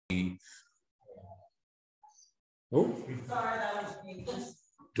Oh.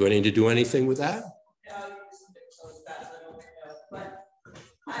 Do I need to do anything with that?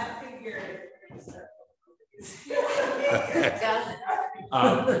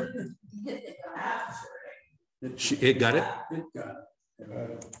 It got it? It got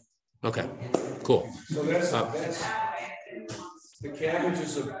it. Okay, cool. So that's the cabbage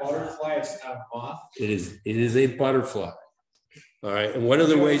is a butterfly, it's not a moth. It is a butterfly. All right, and one of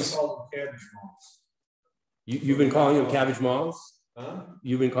the ways cabbage moths. You've been calling them cabbage moths? Huh?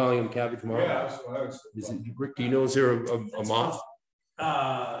 You've been calling them cabbage moths? Yeah, that's what I was. Rick, do you know, is there a moth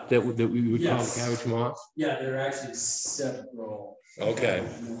that we would call cabbage moth? Yeah, they're actually several. Okay,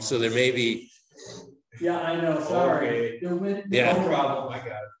 so there may be. Yeah, I know. Sorry. Okay. Yeah. No problem. I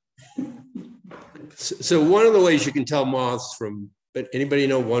got it. So one of the ways you can tell moths from, but anybody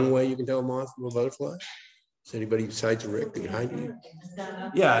know one way you can tell a moth from a butterfly? Is anybody besides Rick behind you?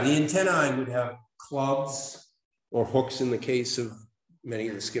 Yeah, the antennae would have clubs or hooks in the case of many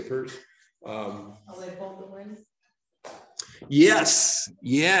of the skippers. They fold the wings? Yes,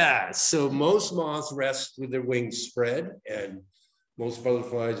 yeah. So most moths rest with their wings spread, and most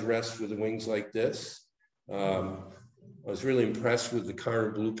butterflies rest with the wings like this. I was really impressed with the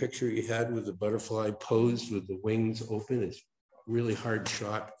Carter Blue picture you had with the butterfly posed with the wings open. It's really hard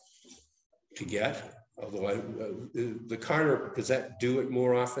shot to get. Although the Carter, does that do it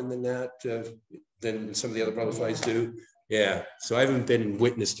more often than that, than some of the other butterflies do? Yeah, so I haven't been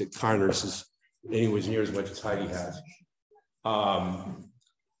witness to Carters anyways near as much as Heidi has. The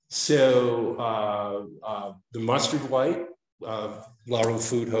mustard white, laurel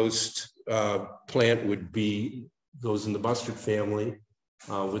food host plant would be those in the mustard family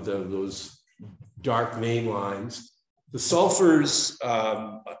with those dark main lines. The sulfurs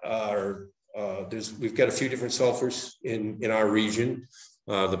we've got a few different sulfurs in our region,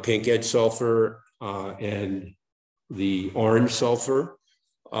 the pink edge sulfur and the orange sulfur.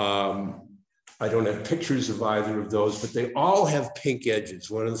 I don't have pictures of either of those, but they all have pink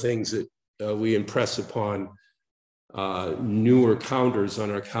edges. One of the things that we impress upon newer counters on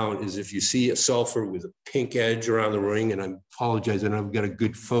our count is if you see a sulfur with a pink edge around the ring, and I apologize, I don't have got a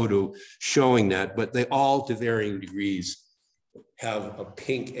good photo showing that, but they all to varying degrees have a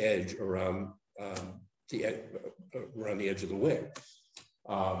pink edge around the edge of the wing.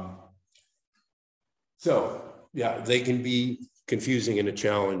 So yeah, they can be confusing and a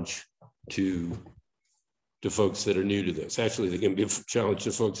challenge to folks that are new to this. Actually, they can be a challenge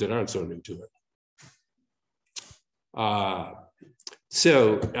to folks that aren't so new to it.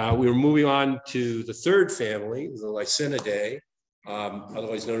 We're moving on to the third family, the Lycinidae,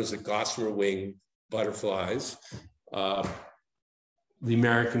 otherwise known as the gossamer wing butterflies. The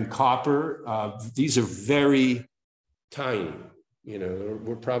American copper, these are very tiny. You know,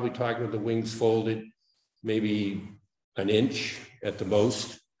 we're probably talking with the wings folded maybe an inch at the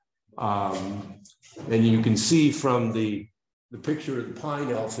most. And you can see from the picture of the pine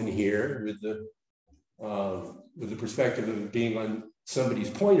elfin here with the perspective of it being on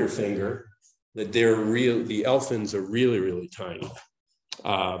somebody's pointer finger, that the elfins are really, really tiny.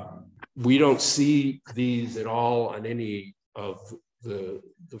 We don't see these at all on any of the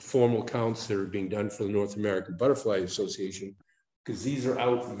formal counts that are being done for the North American Butterfly Association, because these are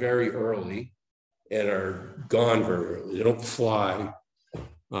out very early and are gone very early. They don't fly.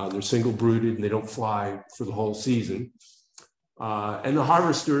 They're single brooded and they don't fly for the whole season. And the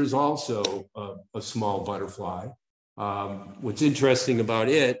harvester is also a small butterfly. What's interesting about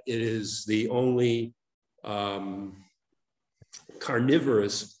it is the only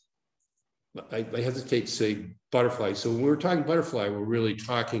carnivorous, I hesitate to say butterfly. So when we're talking butterfly, we're really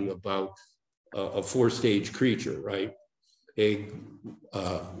talking about a four-stage creature, right? Egg,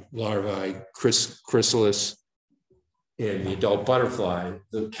 larvae, chrysalis, and the adult butterfly.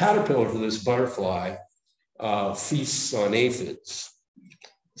 The caterpillar for this butterfly feasts on aphids.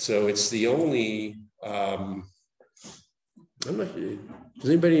 So it's the only, does anybody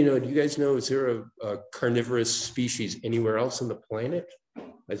know, do you guys know, is there a carnivorous species anywhere else on the planet?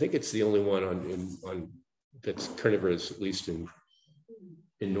 I think it's the only one on that's carnivorous, at least in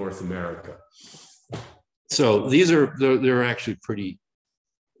North America. So they're actually pretty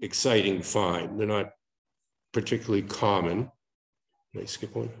exciting to find. They're not particularly common. Can I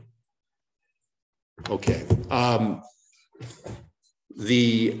skip one? Okay.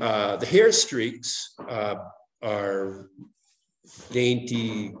 The hair streaks are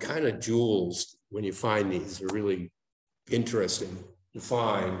dainty kind of jewels when you find these. They're really interesting to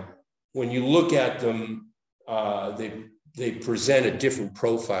find. When you look at them, they present a different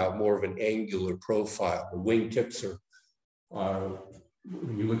profile, more of an angular profile. The wingtips are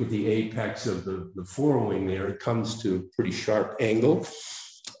when you look at the apex of the forewing there, it comes to a pretty sharp angle.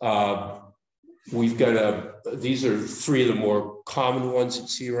 We've got these are three of the more common ones you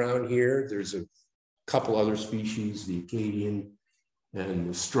see around here. There's a couple other species, the Acadian and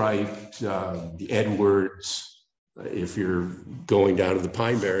the striped, the Edwards. If you're going down to the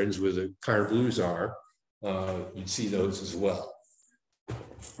Pine Barrens where the Caribous are, you'd see those as well.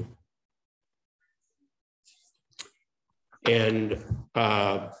 And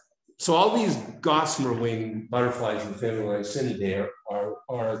so all these gossamer wing butterflies in the family Lycinidae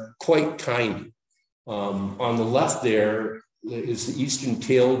are quite tiny. On the left there is the eastern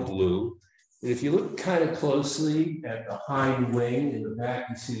tailed blue. And if you look kind of closely at the hind wing, in the back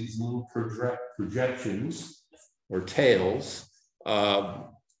you see these little projections or tails.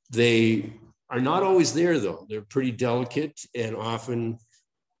 They are not always there though. They're pretty delicate and often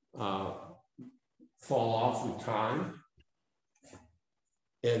fall off with time.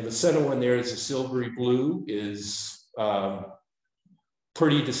 And the center one there is a silvery blue, is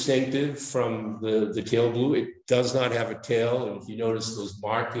pretty distinctive from the tail blue. It does not have a tail. And if you notice those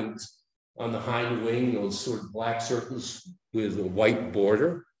markings on the hind wing, those sort of black circles with a white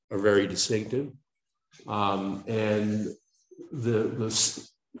border are very distinctive. And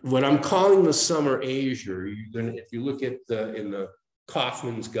what I'm calling the summer azure, if you look at in the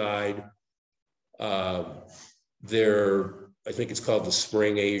Kaufman's guide, I think it's called the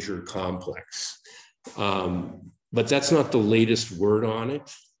spring azure complex. But that's not the latest word on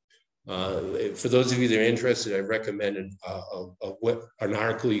it. For those of you that are interested, I recommend an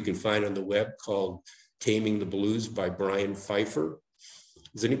article you can find on the web called Taming the Blues by Brian Pfeiffer.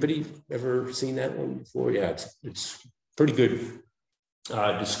 Has anybody ever seen that one before? Yeah, it's pretty good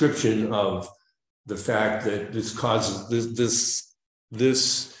description of the fact that this causes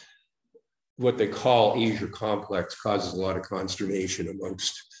this what they call azure complex causes a lot of consternation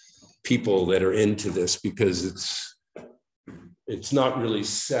amongst people that are into this, because it's not really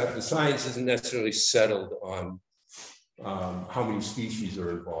set. The science isn't necessarily settled on how many species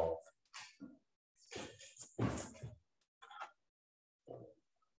are involved.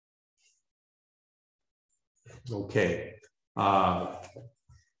 Okay.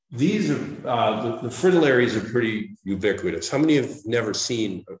 These are, the fritillaries are pretty ubiquitous. How many have never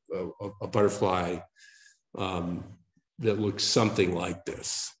seen a butterfly that looks something like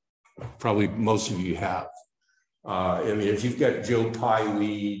this? Probably most of you have. I mean, if you've got Joe Pye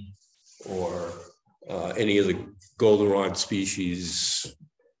weed or any of the goldenrod species,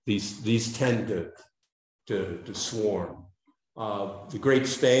 these tend to swarm. The great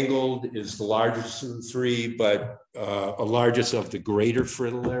spangled is the largest of the three, but a largest of the greater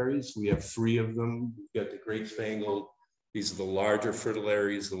fritillaries. We have three of them. We've got the great spangled. These are the larger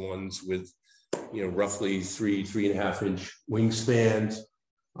fritillaries, the ones with, roughly 3.5 inch wingspans.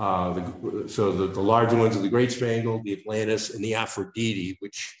 So the larger ones are the great spangled, the Atlantis, and the Aphrodite,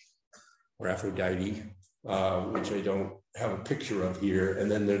 which I don't have a picture of here.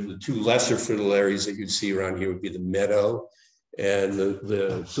 And then the two lesser fritillaries that you'd see around here would be the meadow and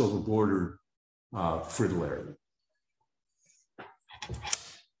the silver bordered fritillary.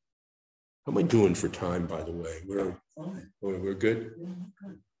 How am I doing for time, by the way? We're good?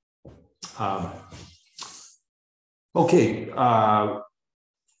 Okay.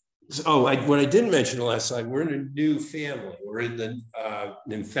 What I didn't mention the last slide, we're in a new family. We're in the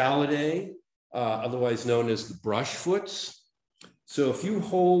Nymphalidae, otherwise known as the brushfoots. So if you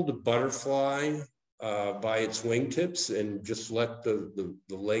hold a butterfly by its wingtips and just let the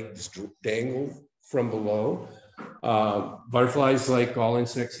legs dangle from below, butterflies, like all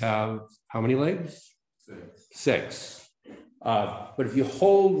insects, have how many legs? Six. But if you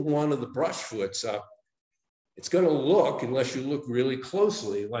hold one of the brushfoots up, it's going to look, unless you look really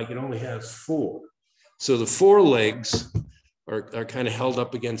closely, like it only has four. So the forelegs are kind of held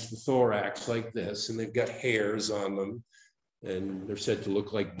up against the thorax like this, and they've got hairs on them, and they're said to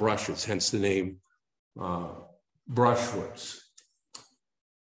look like brushes, hence the name brushfoots.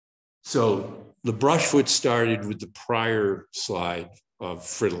 So the brushfoot started with the prior slide of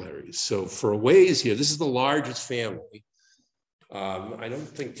fritillaries. So for a ways here, this is the largest family. I don't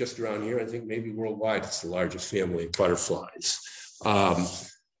think just around here, I think maybe worldwide, it's the largest family of butterflies.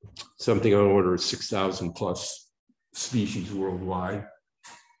 Something on the order of 6,000 plus species worldwide.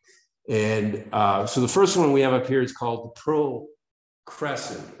 And so the first one we have up here is called the pearl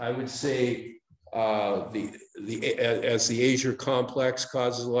crescent. I would say as the azure complex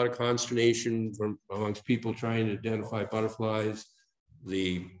causes a lot of consternation amongst people trying to identify butterflies,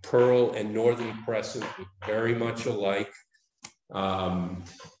 the pearl and northern crescent look very much alike.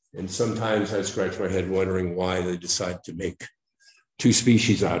 And sometimes I scratch my head wondering why they decide to make two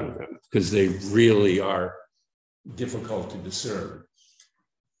species out of them because they really are difficult to discern.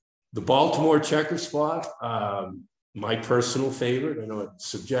 The Baltimore checker spot, my personal favorite. I know it's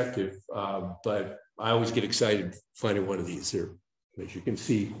subjective, but I always get excited finding one of these. They're, as you can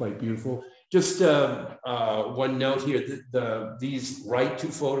see, quite beautiful. Just one note here, these right two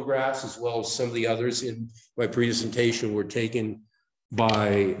photographs, as well as some of the others in my presentation, were taken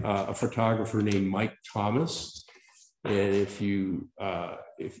by a photographer named Mike Thomas. And if you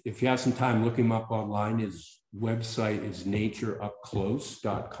have some time, look him up online. His website is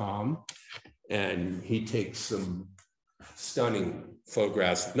natureupclose.com. And he takes some stunning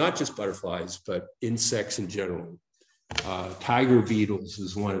photographs, not just butterflies, but insects in general. Tiger beetles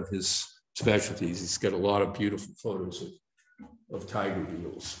is one of his specialties. He's got a lot of beautiful photos of tiger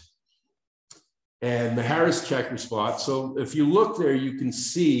beetles. And the Harris checker spot. So if you look there, you can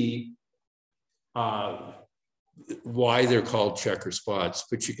see why they're called checker spots,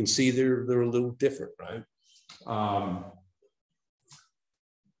 but you can see they're a little different, right?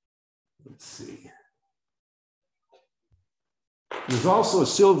 Let's see. There's also a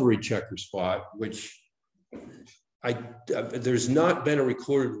silvery checker spot, which there's not been a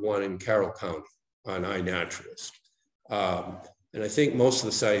recorded one in Carroll County on iNaturalist. And I think most of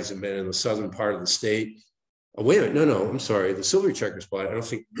the sightings have been in the southern part of the state. Oh, wait a minute, no, I'm sorry. The silvery checker spot, I don't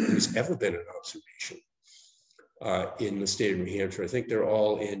think there's ever been an observation in the state of New Hampshire. I think they're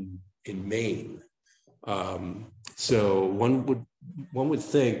all in Maine. So one would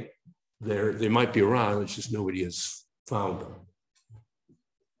think they might be around, it's just nobody has found them.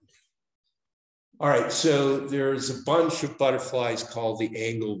 All right, so there's a bunch of butterflies called the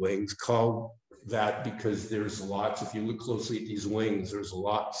angle wings, called that because there's lots, if you look closely at these wings, there's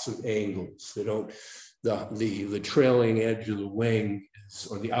lots of angles. They don't, the trailing edge of the wing is,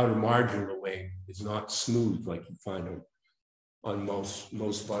 or the outer margin of the wing is not smooth like you find them on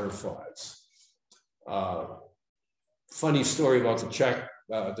most butterflies. Funny story about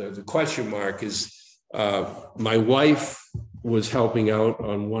the question mark is my wife was helping out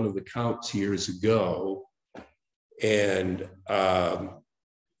on one of the counts years ago, and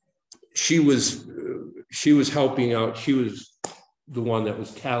she was helping out. She was the one that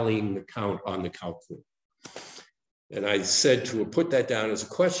was tallying the count on the count form. And I said to her, put that down as a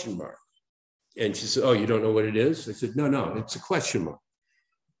question mark. And she said, oh, you don't know what it is? I said, no, it's a question mark.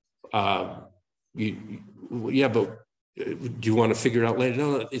 Yeah, but do you want to figure it out later?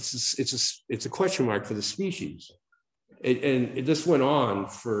 No, it's a question mark for the species. And this went on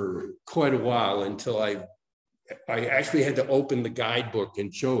for quite a while until I actually had to open the guidebook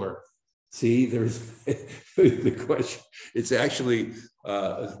and show her. See, there's the question. It's actually,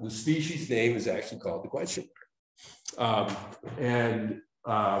 the species name is actually called the question mark.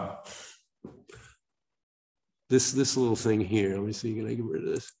 This little thing here, let me see, can I get rid of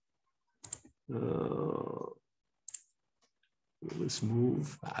this? Let's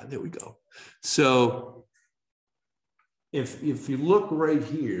move, there we go. So if you look right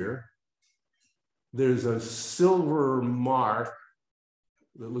here, there's a silver mark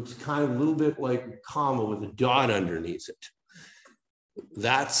that looks kind of a little bit like a comma with a dot underneath it.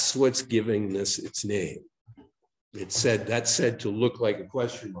 That's what's giving this its name. That's said to look like a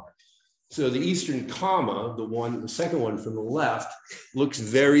question mark. So the eastern comma, the second one from the left, looks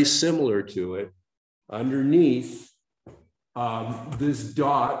very similar to it. Underneath this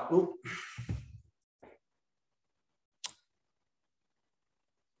dot,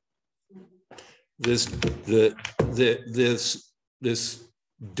 this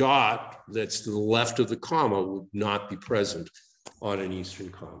dot that's to the left of the comma would not be present on an eastern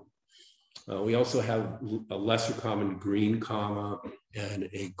comma. We also have a lesser common green comma and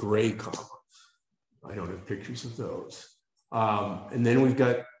a gray comma. I don't have pictures of those. And then we've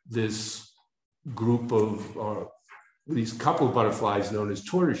got this group of these couple of butterflies known as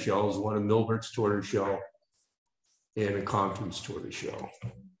tortoiseshells, one of Milbert's tortoiseshell and a Compton's tortoiseshell.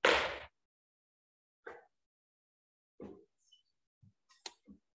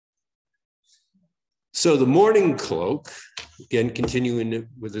 So the mourning cloak, again, continuing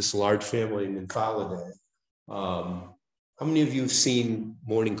with this large family in Nymphalidae. How many of you have seen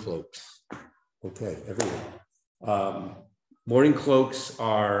mourning cloaks? Okay, everyone. Mourning cloaks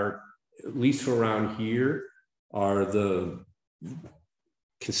are, at least for around here, are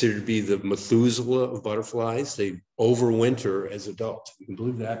considered to be the Methuselah of butterflies. They overwinter as adults. You can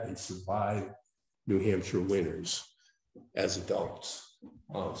believe that? They survive New Hampshire winters as adults.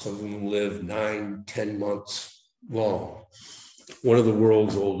 Some of them live 9, 10 months long. One of the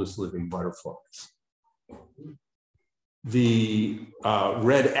world's oldest living butterflies. The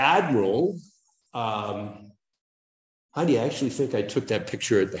red admiral Heidi, I actually think I took that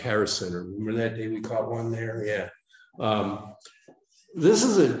picture at the Harris Center. Remember that day we caught one there? Yeah. This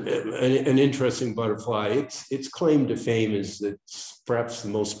is an interesting butterfly. Its claim to fame is that it's perhaps the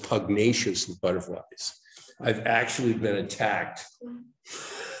most pugnacious of butterflies. I've actually been attacked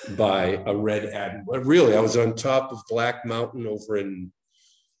by a red admiral. Really, I was on top of Black Mountain over in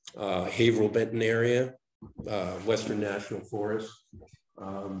Haverhill Benton area, Western National Forest.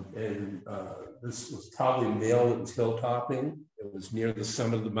 This was probably a male that was hilltopping. It was near the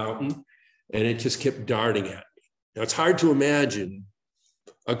summit of the mountain, and it just kept darting at me. Now, it's hard to imagine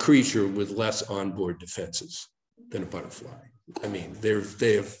a creature with less onboard defenses than a butterfly. I mean,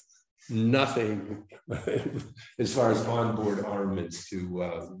 they have nothing as far as onboard armaments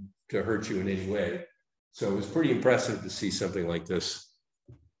to hurt you in any way. So it was pretty impressive to see something like this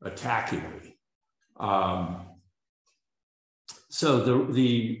attacking me. So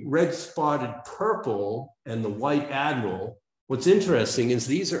the red spotted purple and the white admiral, what's interesting is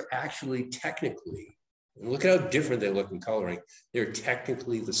these are actually technically, look how different they look in coloring, they're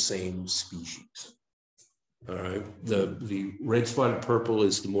technically the same species. All right, the red spotted purple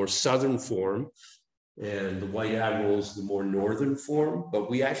is the more southern form and the white admiral is the more northern form,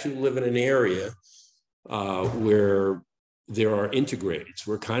 but we actually live in an area where there are intergrades.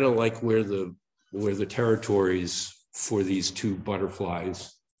 We're kind of like where the territories for these two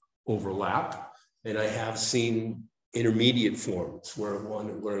butterflies overlap. And I have seen intermediate forms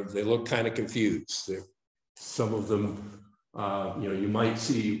where they look kind of confused. Some of them, you might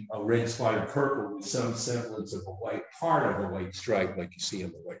see a red spotted purple with some semblance of a white part of a white stripe like you see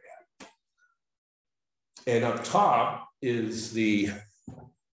on the white admiral. And up top is move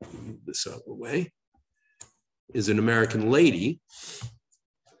this out of the way, is an American lady.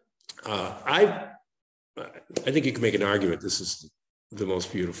 I think you can make an argument this is the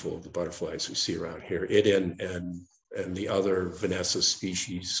most beautiful of the butterflies we see around here. It and the other Vanessa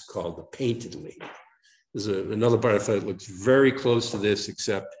species called the painted lady. There's another butterfly that looks very close to this,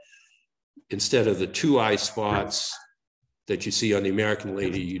 except instead of the 2 eye spots that you see on the American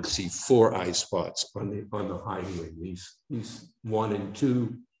lady, you'd see 4 eye spots on the hind wing. These 1 and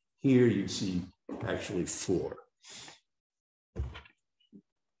 2 here, you'd see actually 4.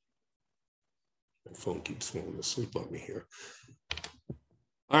 My phone keeps falling asleep on me here.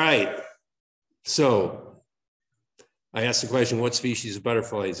 All right, so I asked the question, what species of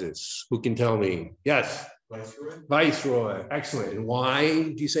butterfly is this? Who can tell me? Yes? Viceroy? Viceroy, excellent. And why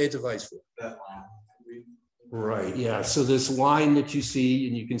do you say it's a viceroy? That line. Right, yeah, so this line that you see,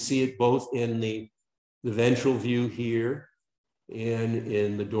 and you can see it both in the ventral view here and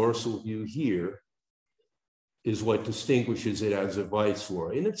in the dorsal view here, is what distinguishes it as a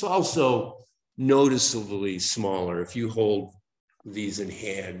viceroy. And it's also noticeably smaller. If you hold these in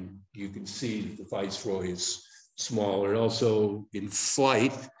hand, you can see that the viceroy is smaller. Also in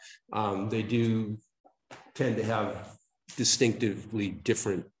flight, they do tend to have distinctively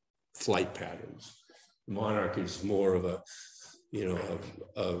different flight patterns. The monarch is more of a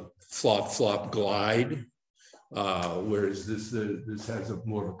flop glide, whereas this has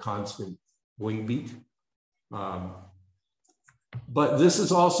more of a constant wing beat. But this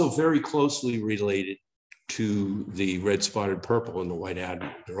is also very closely related to the red spotted purple and the white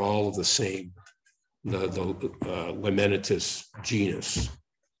admiral. They're all of the same, the Limenitis genus.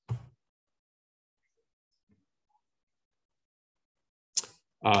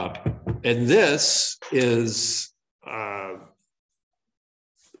 And this is a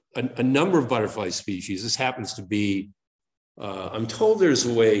number of butterfly species. This happens to be, I'm told there's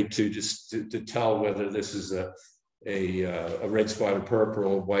a way to tell whether this is a red spotted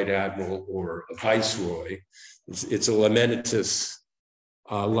purple, white admiral, or a viceroy. It's a Limenitis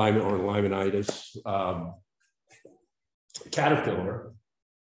or Limenitis caterpillar.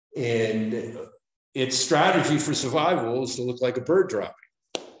 And its strategy for survival is to look like a bird dropping.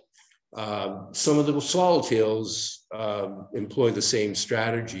 Some of the swallowtails employ the same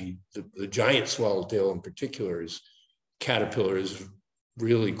strategy. The giant swallowtail in particular caterpillar is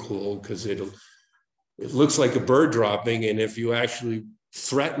really cool because it looks like a bird dropping, and if you actually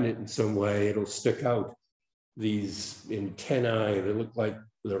threaten it in some way, it'll stick out these antennae. They look like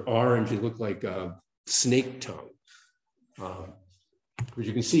they're orange. They look like a snake tongue. As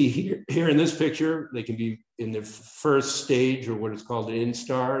you can see here in this picture, they can be in the first stage, or what is called an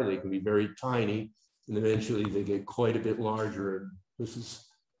instar. They can be very tiny, and eventually they get quite a bit larger. And this is,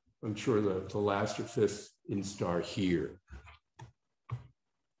 I'm sure, the last or 5th instar here.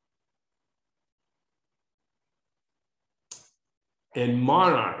 And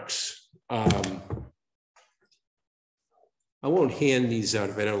monarchs, I won't hand these out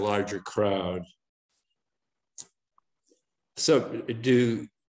if I had a larger crowd. So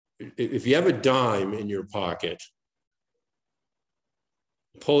if you have a dime in your pocket,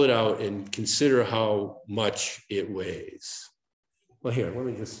 pull it out and consider how much it weighs. Well, here, let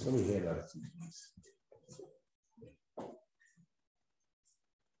me hand out a few of these.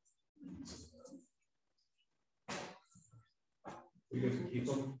 We get to keep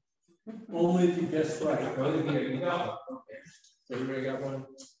them? Only if you guess right. You got one. Okay. Everybody got one?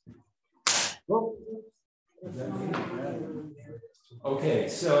 Oh. Okay,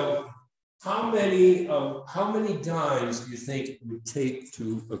 so how many dimes do you think it would take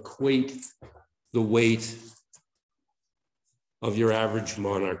to equate the weight of your average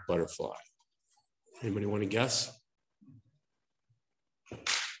monarch butterfly? Anybody want to guess?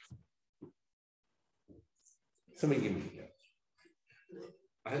 Somebody give me a guess.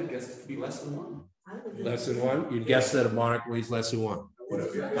 I would guess it to be less than one. Less than one? You'd guess that a monarch weighs less than one.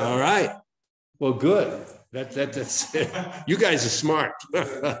 All right. Well, good. That's you guys are smart.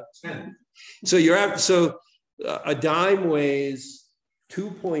 So a dime weighs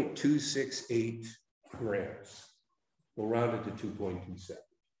 2.268 grams. We'll round it to 2.27.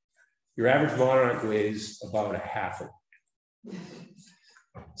 Your average monarch weighs about a half of it.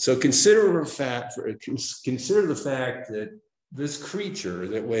 So consider the fact that this creature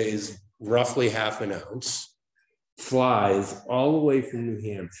that weighs roughly half an ounce flies all the way from New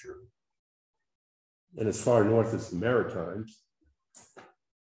Hampshire and as far north as the Maritimes.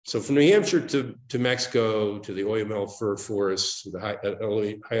 So from New Hampshire to Mexico, to the Oyamel fir forests, to the high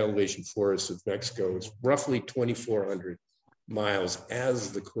elevation forests of Mexico, is roughly 2,400 miles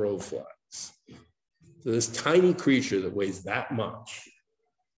as the crow flies. So this tiny creature that weighs that much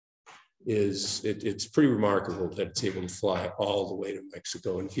it's pretty remarkable that it's able to fly all the way to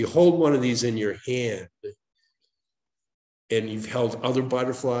Mexico. And if you hold one of these in your hand and you've held other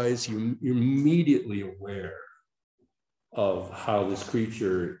butterflies, you're immediately aware of how this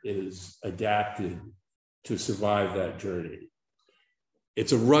creature is adapted to survive that journey.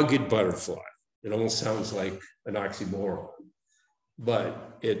 It's a rugged butterfly. It almost sounds like an oxymoron,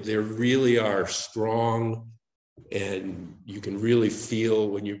 but they really are strong. And you can really feel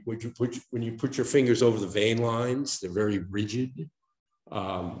when you put your fingers over the vein lines, they're very rigid.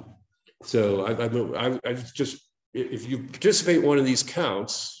 So I just, if you participate in one of these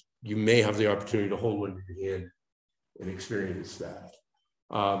counts, you may have the opportunity to hold one in your hand and experience that.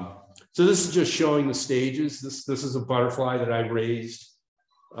 So this is just showing the stages. This is a butterfly that I raised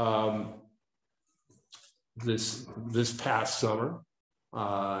this past summer,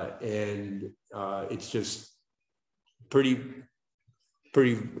 and it's just pretty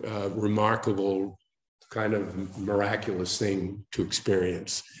remarkable, kind of miraculous thing to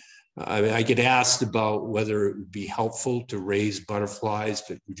experience. I mean, I get asked about whether it would be helpful to raise butterflies.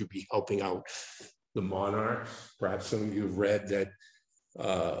 Would you be helping out the monarchs? Perhaps some of you have read that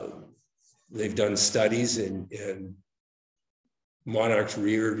they've done studies and monarchs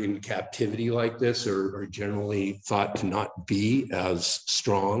reared in captivity like this are generally thought to not be as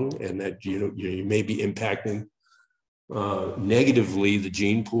strong, and that you may be impacting negatively the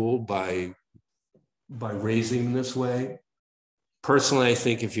gene pool by raising them this way. Personally, I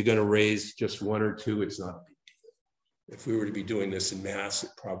think if you're going to raise just one or two, it's not a big deal. If we were to be doing this in mass, it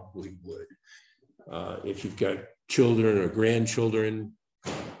probably would. If you've got children or grandchildren,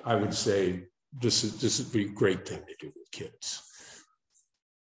 I would say this would be a great thing to do with kids.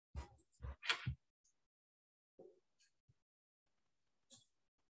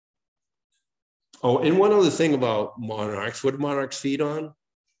 Oh, and one other thing about monarchs, what do monarchs feed on?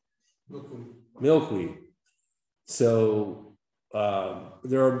 Milkweed. Milkweed. So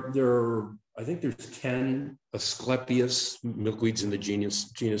there are, I think there's 10 Asclepias, milkweeds in the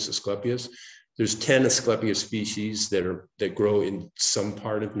genus Asclepias. There's 10 Asclepias species that grow in some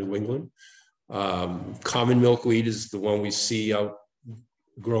part of New England. Common milkweed is the one we see out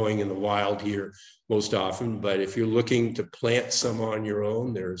growing in the wild here most often. But if you're looking to plant some on your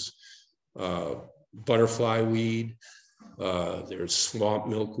own, there's butterfly weed, there's swamp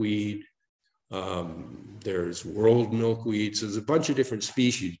milkweed, there's world milkweed. So there's a bunch of different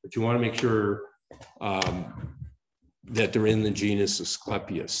species, but you want to make sure that they're in the genus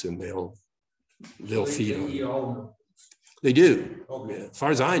Asclepias, and they'll feed on them. They do. Okay. As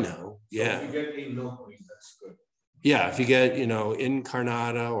far as I know, yeah. So if you get a milkweed, that's good. Yeah, if you get,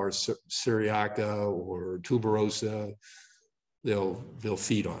 incarnata or syriaca or tuberosa, they'll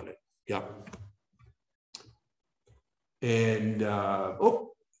feed on it. Yeah. And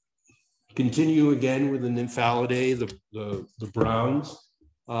continue again with the Nymphalidae, the browns.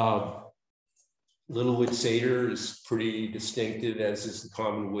 Littlewood satyr is pretty distinctive, as is the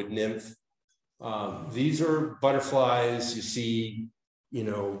common wood nymph. These are butterflies you see, you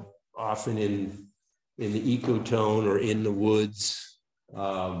know, often in the ecotone or in the woods.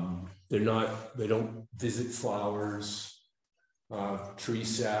 They don't visit flowers, tree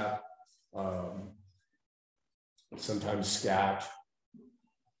sap, sometimes scat.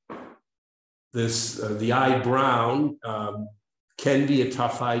 The eye brown can be a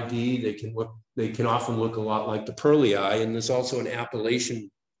tough ID. They can often look a lot like the pearly eye, and there's also an Appalachian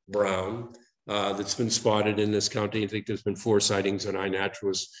brown that's been spotted in this county. I think there's been 4 sightings on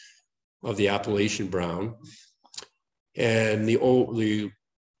iNaturalist of the Appalachian brown. And the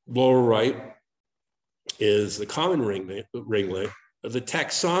lower right is the common ringlet. The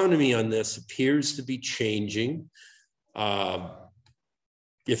taxonomy on this appears to be changing.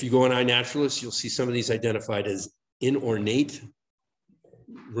 If you go on iNaturalist, you'll see some of these identified as inornate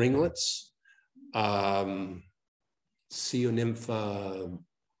ringlets. Ceonympha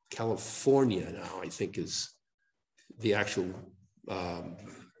California now, I think, is the actual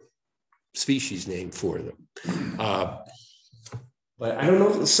species name for them. But I don't know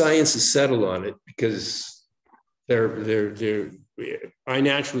if the science is settled on it, because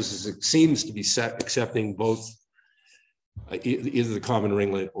iNaturalist seems to be accepting both either the common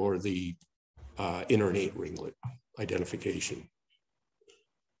ringlet or the inornate ringlet identification.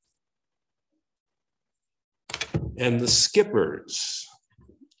 And the skippers,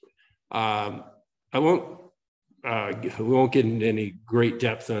 we won't get into any great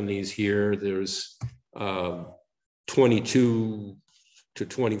depth on these here. There's 22 to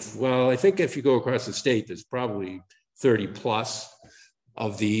 20, well, I think if you go across the state, there's probably 30 plus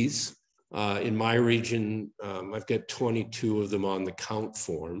of these. In my region, I've got 22 of them on the count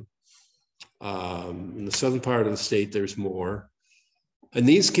form. In the southern part of the state, there's more. And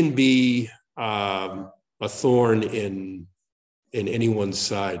these can be a thorn in anyone's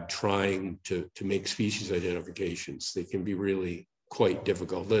side trying to make species identifications. They can be really quite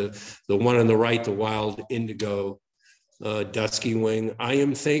difficult. The one on the right, the wild indigo dusky wing, I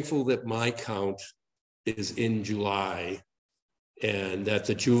am thankful that my count is in July and that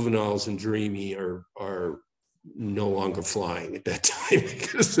the juveniles and dreamy are no longer flying at that time,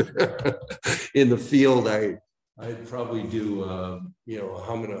 because in the field, I'd probably do, you know, a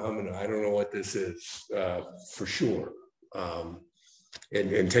humana, I don't know what this is for sure.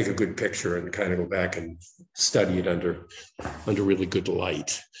 And take a good picture and kind of go back and study it under really good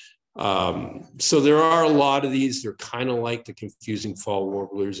light. So there are a lot of these. They're kind of like the confusing fall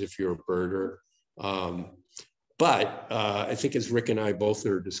warblers if you're a birder. But I think, as Rick and I both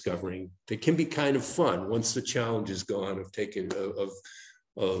are discovering, they can be kind of fun once the challenge is gone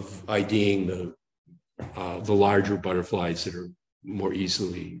of IDing the larger butterflies that are more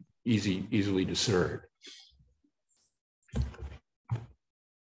easily discerned.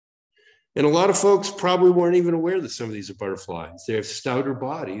 And a lot of folks probably weren't even aware that some of these are butterflies. They have stouter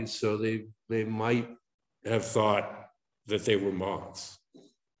bodies, so they might have thought that they were moths.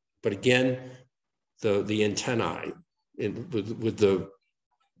 But again, the antennae with the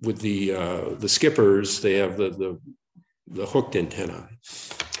skippers, they have the hooked antennae.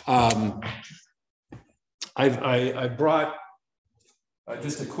 I brought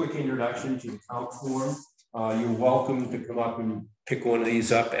just a quick introduction to the count form. You're welcome to come up and pick one of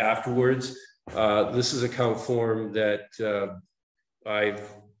these up afterwards. This is a count form that I've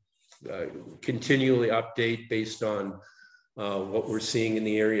continually update based on what we're seeing in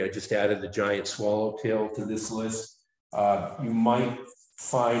the area. I just added the giant swallowtail to this list. You might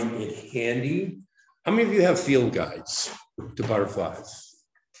find it handy. How many of you have field guides to butterflies?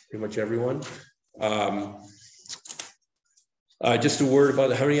 Pretty much everyone. Just a word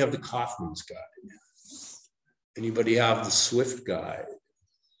about how many have the Kaufman's guide? Anybody have the Swift guide?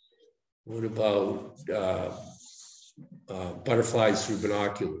 What about butterflies through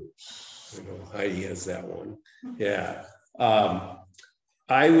binoculars? I know Heidi has that one. Yeah.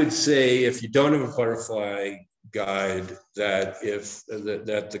 I would say, if you don't have a butterfly guide, that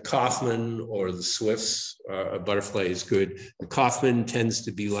that the Kaufman or the Swift's butterfly is good. The Kaufman tends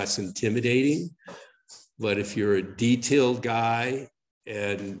to be less intimidating, but if you're a detailed guy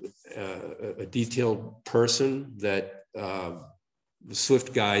and a detailed person, that the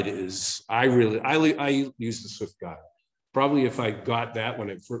Swift guide is, I use the Swift guide. Probably if I got that when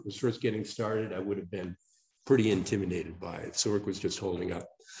I was first getting started, I would have been pretty intimidated by it. So Rick was just holding up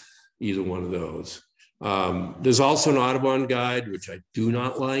either one of those. There's also an Audubon guide, which I do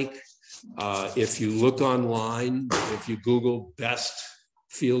not like. If you look online, if you Google best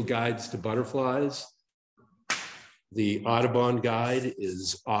field guides to butterflies, the Audubon guide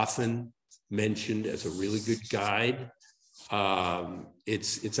is often mentioned as a really good guide.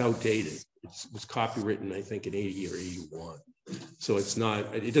 It's outdated. it was copywritten, I think, in 80 or 81. So it's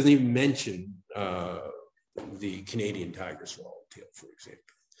not, it doesn't even mention the Canadian tiger swallowtail, for example.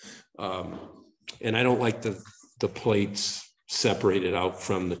 And I don't like the plates separated out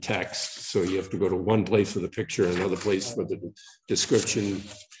from the text. So you have to go to one place for the picture and another place for the description.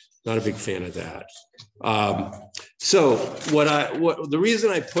 Not a big fan of that. So the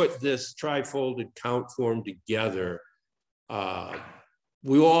reason I put this tri-folded count form together,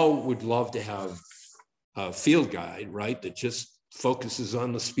 we all would love to have a field guide, right, that just focuses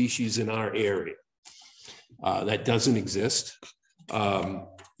on the species in our area. That doesn't exist.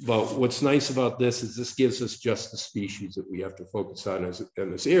 But what's nice about this is this gives us just the species that we have to focus on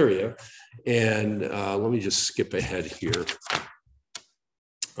in this area. And let me just skip ahead here.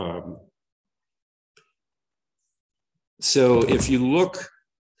 So if you look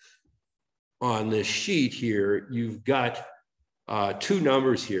on this sheet here, you've got two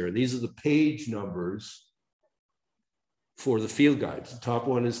numbers here. These are the page numbers for the field guides. The top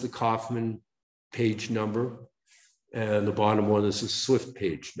one is the Kaufman page number, and the bottom one is the Swift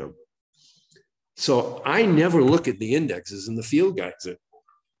page number. So I never look at the indexes in the field guides.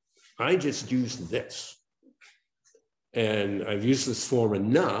 I just use this. And I've used this form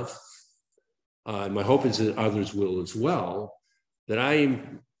enough, and my hope is that others will as well, that I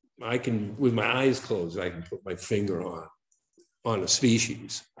can, with my eyes closed, I can put my finger on a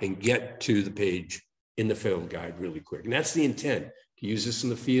species and get to the page in the field guide really quick. And that's the intent, to use this in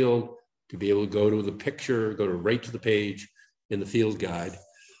the field, to be able to go to the picture, go right to the page in the field guide.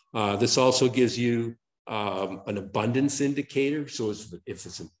 This also gives you an abundance indicator. So if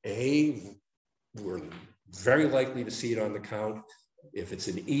it's an A, we're very likely to see it on the count. If it's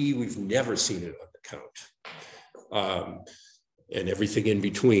an E, we've never seen it on the count. And everything in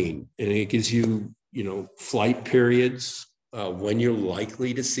between. And it gives you, flight periods, when you're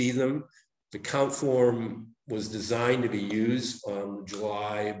likely to see them. The count form was designed to be used on the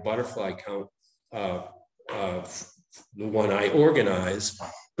July butterfly count, the one I organized,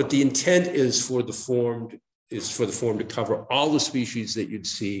 but the intent is for the form to cover all the species that you'd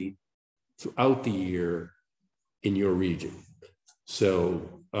see throughout the year in your region. So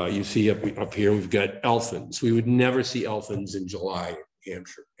you see up here, we've got elfins. We would never see elfins in July in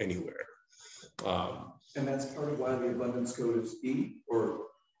Hampshire anywhere. And that's part of why the abundance code is E, or?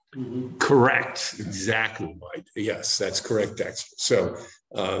 Correct, exactly, Mike. Yes, that's correct, Dexter. So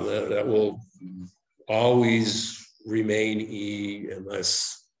that will always remain E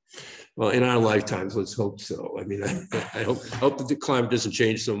unless, well, in our lifetimes, let's hope so. I mean, I hope that the climate doesn't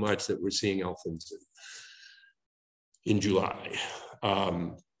change so much that we're seeing elfins in July.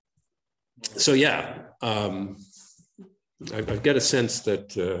 So yeah, I've got a sense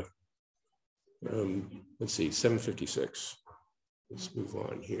that, let's see, 756. Let's move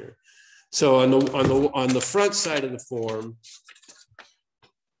on here. So on the front side of the form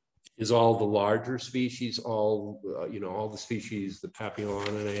is all the larger species, all the species, the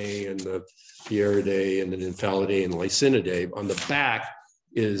Papillonidae and the Pieridae and the Nymphalidae and Lycinidae. On the back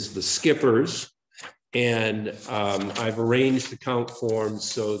is the skippers, and I've arranged the count forms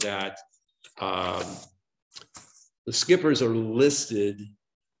so that the skippers are listed.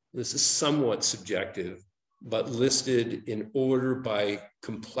 This is somewhat subjective, but listed in order by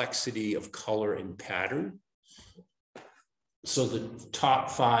complexity of color and pattern. So the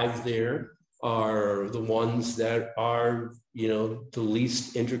top 5 there are the ones that are, the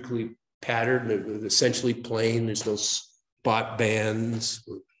least intricately patterned, essentially plain. There's no spot bands.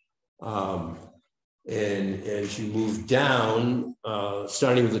 And as you move down,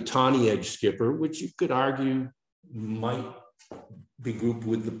 starting with the tawny edge skipper, which you could argue might be grouped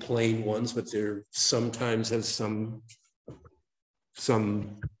with the plain ones, but there sometimes has some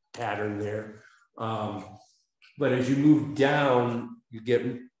pattern there. But as you move down, you get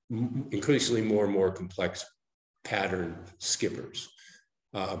increasingly more and more complex pattern skippers.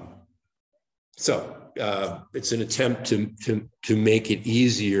 So it's an attempt to make it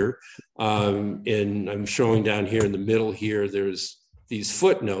easier. And I'm showing down here in the middle here, there's these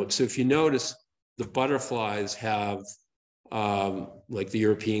footnotes. So if you notice, the butterflies have, like the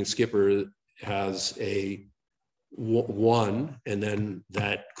European skipper has a 1, and then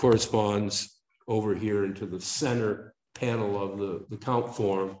that corresponds over here into the center panel of the count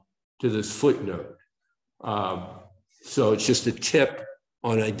form to this footnote. So it's just a tip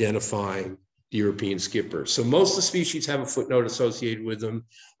on identifying the European skipper. So most of the species have a footnote associated with them.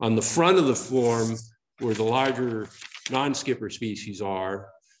 On the front of the form, where the larger non-skipper species are,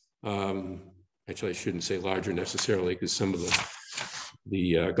 actually I shouldn't say larger necessarily, because some of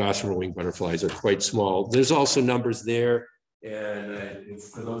the gossamer wing butterflies are quite small. There's also numbers there And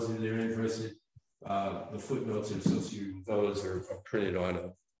for those of you that are interested, the footnotes associated with those are printed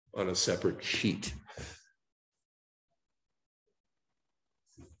on a separate sheet.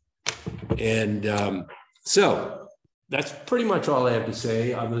 And so that's pretty much all I have to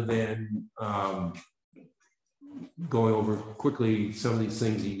say, other than going over quickly some of these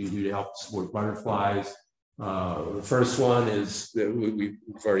things that you can do to help support butterflies. The first one is that we've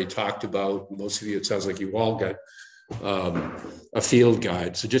already talked about. Most of you, it sounds like you all got a field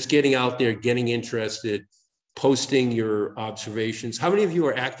guide. So just getting out there, getting interested, posting your observations. How many of you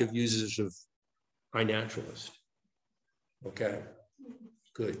are active users of iNaturalist? Okay,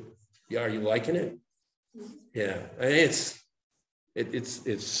 good. Yeah, are you liking it? Yeah, it's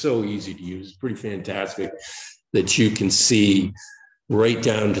so easy to use. It's pretty fantastic that you can see right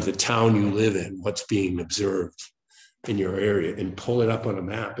down to the town you live in what's being observed in your area, and pull it up on a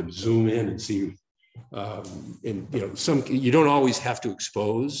map and zoom in and see. And you don't always have to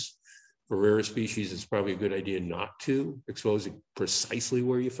expose. For rare species, it's probably a good idea not to expose it precisely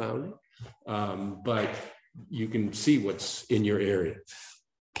where you found it, but you can see what's in your area.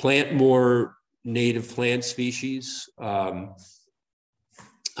 Plant more native plant species.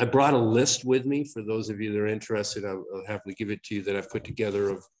 I brought a list with me for those of you that are interested. I'll happily give it to you, that I've put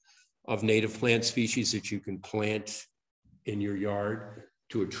together of native plant species that you can plant in your yard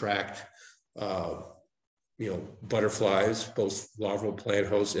to attract butterflies, both larval plant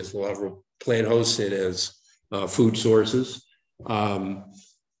hosts and as food sources.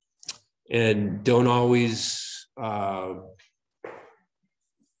 And don't always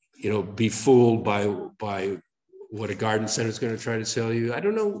be fooled by what a garden center is going to try to sell you. I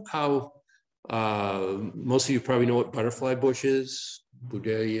don't know how, most of you probably know what butterfly bush is.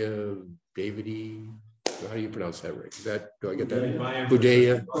 Buddleia davidi. How do you pronounce that right? Do I get that?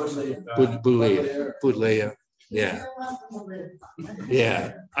 Buddleia. Buddleia. Yeah.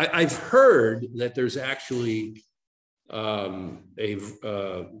 Yeah. I've heard that there's actually,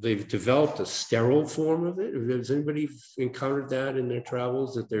 they've developed a sterile form of it. Has anybody encountered that in their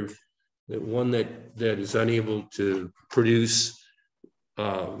travels? That one that is unable to produce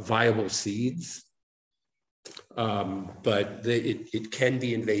viable seeds, but it can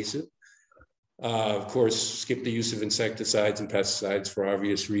be invasive. Of course, skip the use of insecticides and pesticides for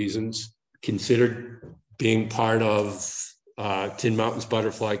obvious reasons. Considered being part of Tin Mountain's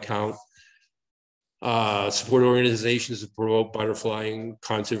butterfly count. Support organizations that promote butterfly and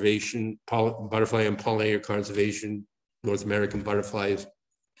pollinator conservation, North American Butterfly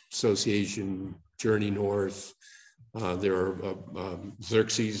Association, Journey North. There are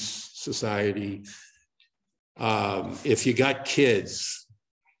Xerxes Society. If you got kids,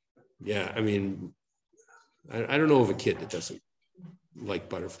 yeah, I mean, I don't know of a kid that doesn't like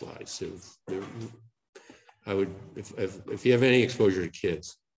butterflies. I would, if you have any exposure to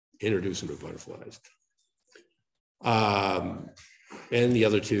kids, introduce them to butterflies. And the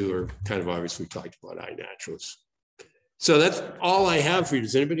other two are kind of obvious. We talked about iNaturalist. So that's all I have for you.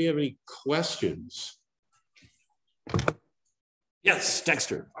 Does anybody have any questions? Yes,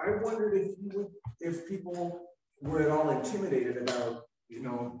 Dexter. I wondered if people were at all intimidated about,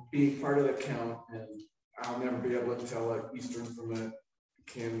 being part of the count, and I'll never be able to tell an Eastern from a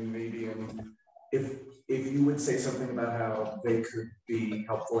Canadian. If you would say something about how they could be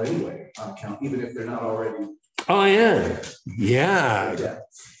helpful anyway on account, even if they're not already. Oh yeah, yeah.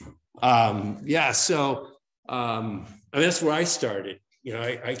 So that's where I started.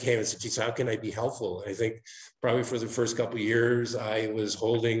 I came and said, geez, how can I be helpful? I think probably for the first couple of years, I was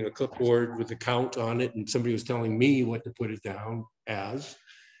holding a clipboard with a count on it, and somebody was telling me what to put it down as.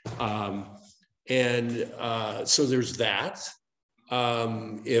 So there's that.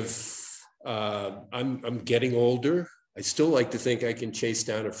 If I'm getting older, I still like to think I can chase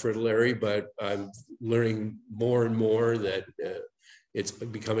down a fritillary, but I'm learning more and more that it's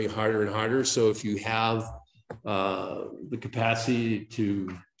becoming harder and harder. So if you have the capacity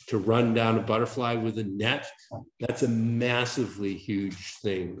to run down a butterfly with a net, that's a massively huge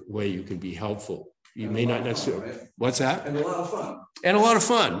way you can be helpful. You may not necessarily. Right? What's that? And a lot of fun. And a lot of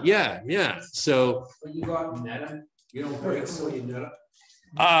fun. Yeah, yeah. So when you go out and net them, you don't break them when you net them?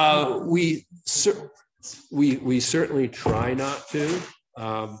 We certainly try not to,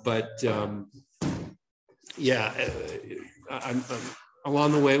 but I'm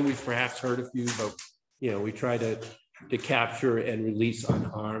along the way we've perhaps heard a few, but we try to capture and release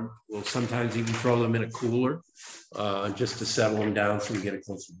unharmed. We'll sometimes even throw them in a cooler just to settle them down so we get a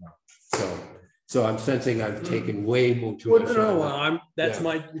closer look. So I'm sensing I've taken way more too much. No,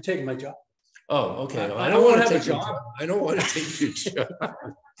 you're taking my job. Oh, okay. I don't want to have a job. I don't want to take your job.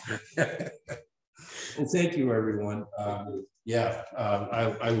 Well, thank you, everyone. yeah,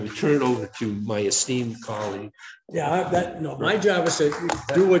 I will turn it over to my esteemed colleague. Yeah, no, my job is to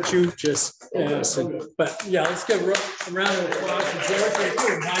do what you just said. But yeah, let's give a round of applause for George. Thank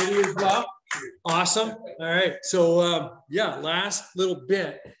you, and Heidi as well. Awesome. All right. So yeah, last little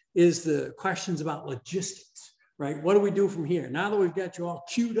bit is the questions about logistics, right? What do we do from here? Now that we've got you all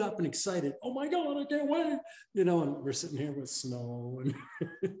queued up and excited, oh my God, I can't wait. You know, and we're sitting here with snow and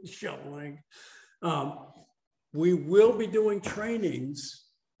shoveling. We will be doing trainings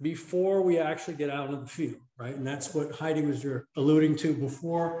before we actually get out of the field, right? And that's what Heidi was alluding to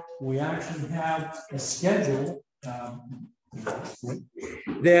before. We actually have a schedule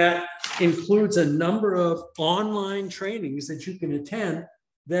that includes a number of online trainings that you can attend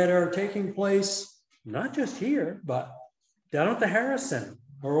that are taking place, not just here, but down at the Harris Center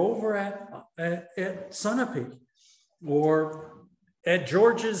or over at Sunapee or at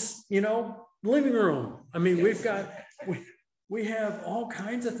George's, you know, living room. I mean, we have all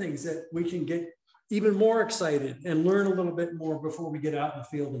kinds of things that we can get even more excited and learn a little bit more before we get out in the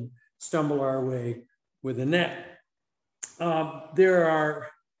field and stumble our way with a net. There are,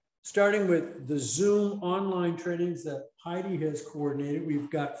 starting with the Zoom online trainings that Heidi has coordinated,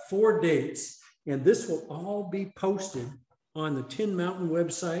 we've got 4 dates, and this will all be posted on the Tin Mountain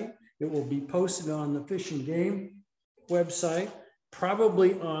website. It will be posted on the Fish and Game website,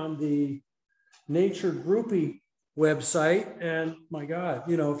 probably on the Nature Groupie website. And my God,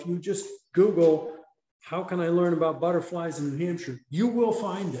 you know, if you just Google, how can I learn about butterflies in New Hampshire? You will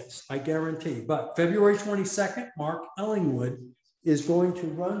find this, I guarantee. But February 22nd, Mark Ellingwood is going to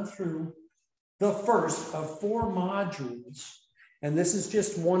run through the first of 4 modules. And this is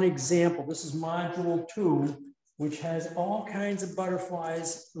just one example. This is module 2, which has all kinds of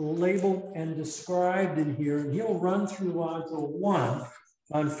butterflies labeled and described in here. And he'll run through module 1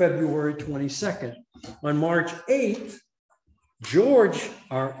 on February 22nd. On March 8th, George,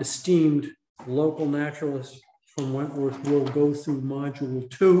 our esteemed local naturalist from Wentworth, will go through module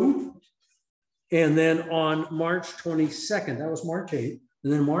 2. And then on March 22nd, that was March 8th,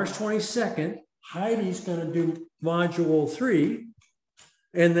 and then March 22nd, Heidi's going to do module 3.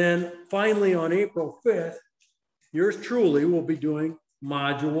 And then finally on April 5th, yours truly will be doing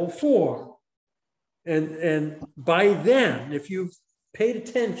module 4. And by then, if you've paid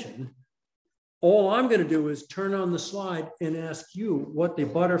attention, all I'm going to do is turn on the slide and ask you what the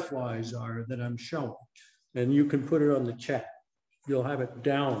butterflies are that I'm showing. And you can put it on the chat. You'll have it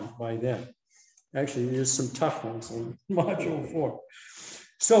down by then. Actually, there's some tough ones on module 4.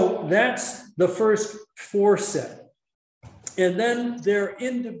 So that's the first 4 set. And then there are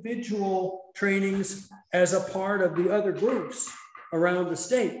individual trainings as a part of the other groups around the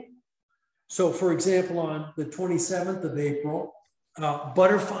state. So for example, on the 27th of April,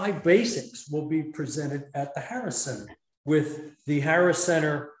 Butterfly Basics will be presented at the Harris Center with the Harris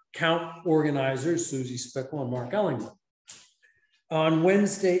Center count organizers, Susie Spickle and Mark Ellingwood. On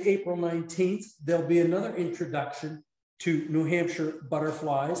Wednesday, April 19th, there'll be another introduction to New Hampshire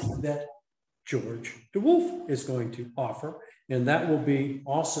butterflies that George DeWolf is going to offer, and that will be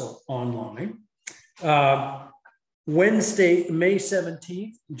also online. Wednesday, May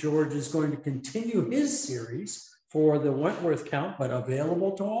 17th, George is going to continue his series for the Wentworth count, but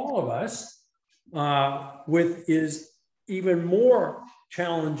available to all of us, with his even more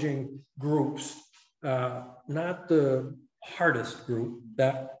challenging groups, not the hardest group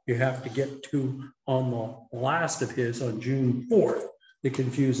that you have to get to on the last of his on June 4th, the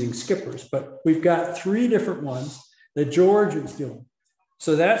confusing skippers. But we've got 3 different ones that George is doing.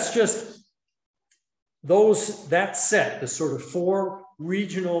 So that's just that set, the sort of 4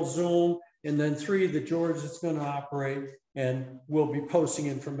 regional Zoom, and then 3 that George is going to operate, and we'll be posting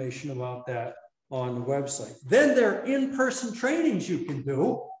information about that on the website. Then there are in-person trainings you can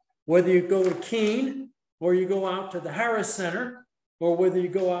do, whether you go to Keene or you go out to the Harris Center, or whether you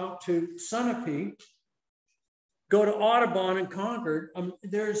go out to Sunapee, go to Audubon and Concord.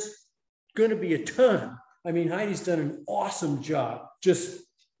 There's going to be a ton. I mean, Heidi's done an awesome job just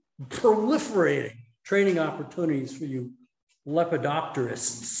proliferating training opportunities for you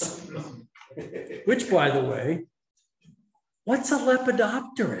lepidopterists. Which, by the way, what's a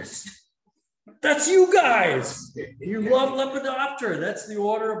lepidopterist? That's you guys. You love Lepidoptera. That's the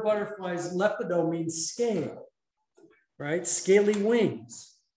order of butterflies. Lepido means scale, right? Scaly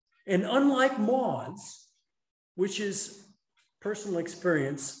wings. And unlike moths, which is personal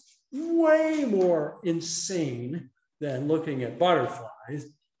experience, way more insane than looking at butterflies,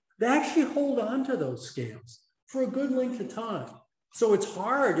 they actually hold on to those scales for a good length of time. So it's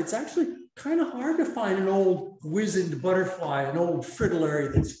hard. It's actually kind of hard to find an old wizened butterfly, an old fritillary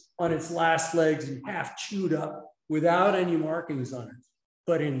that's on its last legs and half chewed up without any markings on it.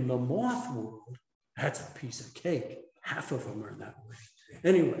 But in the moth world, that's a piece of cake. Half of them are that way.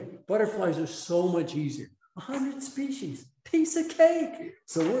 Anyway, butterflies are so much easier. 100 species, piece of cake.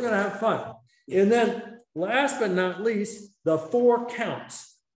 So we're going to have fun. And then last but not least, the 4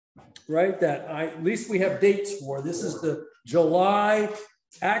 counts, right? That at least we have dates for. This is the July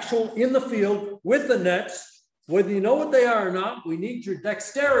actual in the field with the nets. Whether you know what they are or not, we need your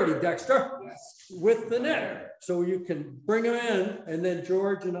dexterity, Dexter, with the net. So you can bring them in, and then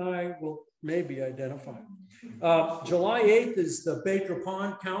George and I will maybe identify. July 8th is the Baker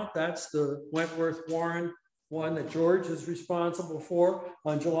Pond count. That's the Wentworth Warren one that George is responsible for.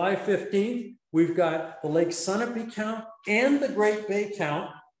 On July 15th, we've got the Lake Sunapee count and the Great Bay count.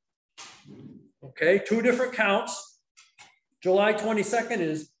 Okay, 2 different counts. July 22nd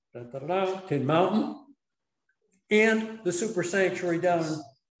is Tin Mountain and the Super Sanctuary down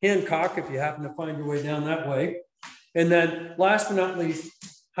in Hancock, if you happen to find your way down that way. And then last but not least,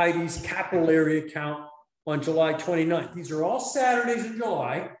 Heidi's capital area count on July 29th. These are all Saturdays in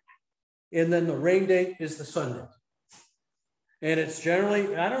July. And then the rain date is the Sunday. And it's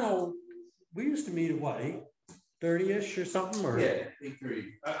generally, I don't know, we used to meet at what, 8:30-ish or something? Or? Yeah, 8:30.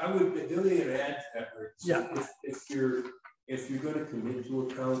 I would, the only thing to add to that, yeah. if you're going to commit to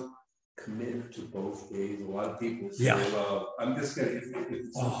a count, commit to both days. A lot of people say, well, I'm just going to, if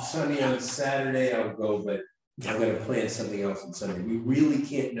it's sunny on Saturday, I'll go, but I'm going to plan something else on Sunday. We really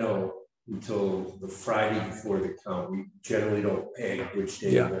can't know until the Friday before the count. We generally don't peg which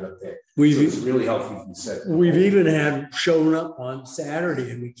day we're going to pick. So it's really helpful if you set. We've even had shown up on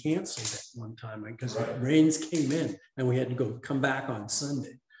Saturday and we canceled it one time because the rains came in and we had to come back on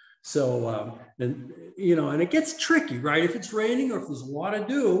Sunday. So, and you know, and it gets tricky, right? If it's raining or if there's a lot to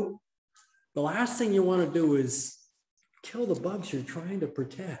do, the last thing you want to do is kill the bugs you're trying to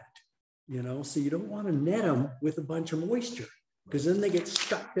protect, you know? So you don't want to net them with a bunch of moisture, because then they get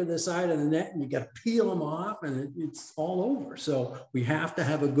stuck to the side of the net and you got to peel them off and it's all over. So we have to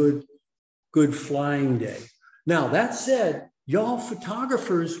have a good flying day. Now, that said, y'all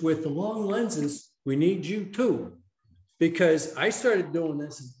photographers with the long lenses, we need you too, because I started doing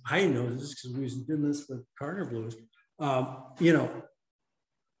this, and I know this because we was doing this with Carter Blues. You know,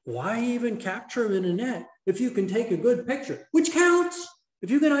 why even capture them in a net if you can take a good picture, which counts?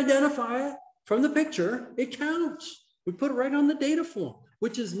 If you can identify it from the picture, it counts. We put it right on the data form,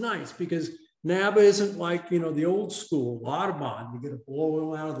 which is nice because NABA isn't like, you know, the old school Audubon. You get to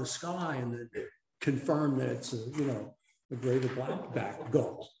blow it out of the sky and then confirm that it's a, you know, a greater blackback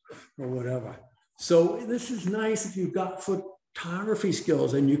gull or whatever. So this is nice if you've got photography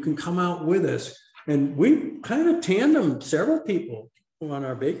skills and you can come out with us. And we kind of tandem several people on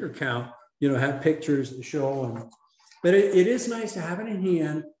our Baker count, you know, have pictures to show. But it is nice to have it in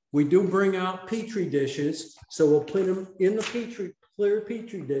hand. We do bring out Petri dishes. So we'll put them in the clear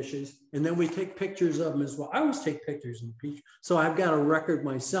Petri dishes, and then we take pictures of them as well. I always take pictures in the Petri. So I've got a record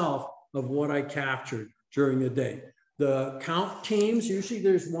myself of what I captured during the day. The count teams, usually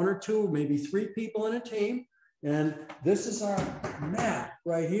there's 1 or 2, maybe 3 people in a team. And this is our map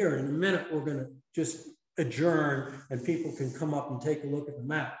right here. In a minute, we're going to just adjourn and people can come up and take a look at the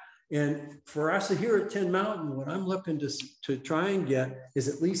map. And for us here at Tin Mountain, what I'm looking to try and get is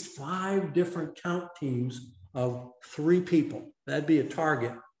at least 5 different count teams of 3 people. That'd be a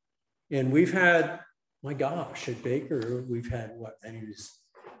target. And we've had, my gosh, at Baker, we've had what, anyways,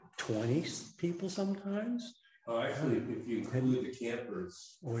 20 people sometimes? Oh, actually, if you include the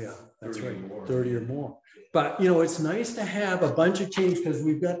campers. Oh yeah, that's 30 right, or more. 30 or more. But, you know, it's nice to have a bunch of teams because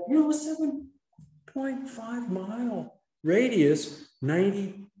we've got, you know, a 7.5 mile radius,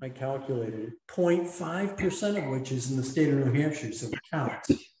 90, I calculated it, 0.5% of which is in the state of New Hampshire, so it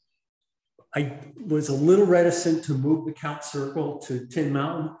counts. I was a little reticent to move the count circle to Tin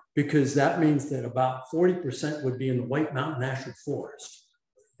Mountain because that means that about 40% would be in the White Mountain National Forest.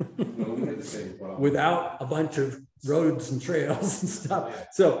 Well, we had the same problem. Without a bunch of roads and trails and stuff.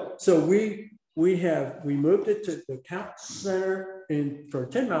 So we moved it to the count center for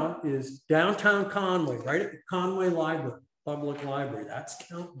Tin Mountain is downtown Conway, right at the Conway Library, public library. That's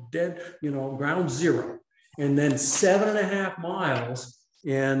count dead, you know, ground zero. And then 7.5 miles.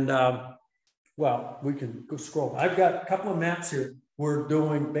 And well, we can go scroll. I've got a couple of maps here. We're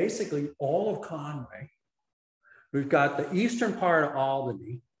doing basically all of Conway. We've got the eastern part of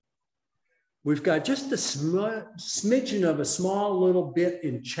Albany. We've got just a smidgen of a small little bit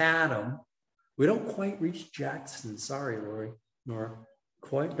in Chatham. We don't quite reach Jackson. Sorry, Lori.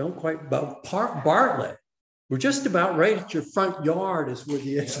 Don't quite, but Bartlett. We're just about right at your front yard is where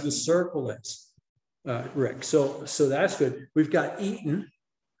the edge of the circle is, Rick. So that's good. We've got Eaton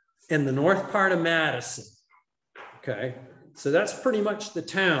and the north part of Madison. Okay, so that's pretty much the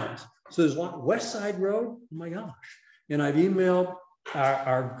towns. So there's a lot, West Side Road, oh my gosh. And I've emailed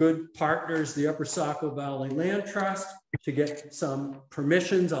our good partners, the Upper Saco Valley Land Trust, to get some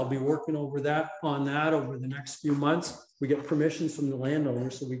permissions. I'll be working over that over the next few months. We get permissions from the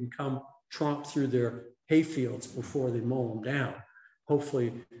landowners so we can come tromp through their hay fields before they mow them down.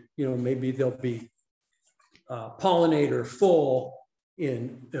 Hopefully, you know, maybe they'll be pollinator full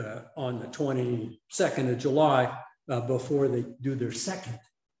in on the 22nd of July before they do their second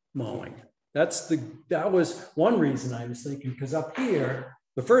mowing. That was one reason I was thinking, because up here,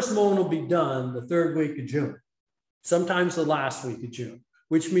 the first mowing will be done the 3rd week of June, sometimes the last week of June,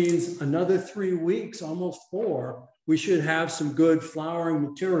 which means another 3 weeks, almost 4, we should have some good flowering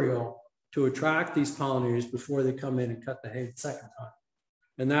material to attract these pollinators before they come in and cut the hay the second time.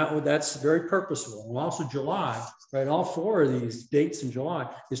 And that's very purposeful. And also July, right? All 4 of these dates in July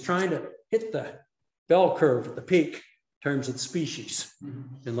is trying to hit the bell curve at the peak in terms of species.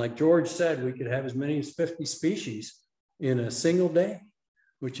 And like George said, we could have as many as 50 species in a single day,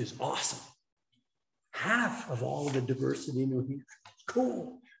 which is awesome. Half of all the diversity in New Hampshire.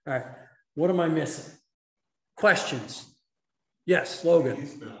 Cool. All right. What am I missing? Questions? Yes, Logan.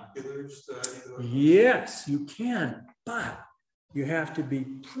 Yes, you can, but you have to be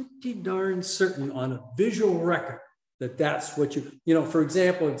pretty darn certain on a visual record that that's what you know, for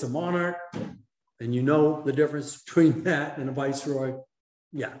example, it's a monarch and you know the difference between that and a viceroy.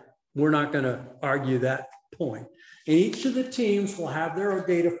 Yeah, we're not going to argue that point. And each of the teams will have their own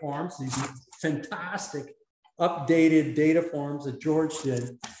data forms, these fantastic updated data forms that George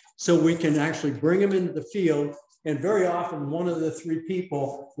did, so we can actually bring them into the field. And very often one of the 3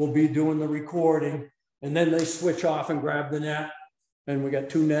 people will be doing the recording, and then they switch off and grab the net, and we got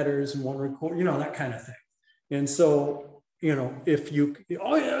 2 netters and 1 record, you know, that kind of thing. And so, you know, if you,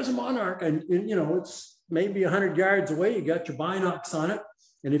 oh yeah, there's a monarch, and you know, it's maybe 100 yards away, you got your binocs on it.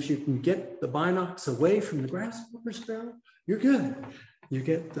 And if you can get the binocs away from the grasshopper sparrow, you're good. You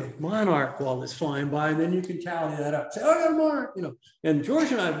get the monarch while it's flying by, and then you can tally that up. Say, oh, I got a monarch, you know. And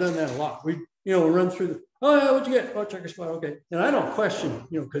George and I have done that a lot. We, you know, run through the, oh yeah, what'd you get? Oh, checker spot, okay. And I don't question,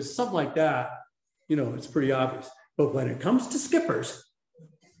 you know, because something like that, you know, it's pretty obvious. But when it comes to skippers,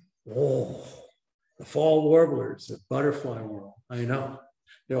 oh, the fall warblers, the butterfly world, I know.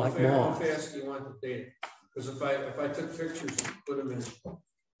 They're like moths. How fast do you want the data? Because if I took pictures and put them in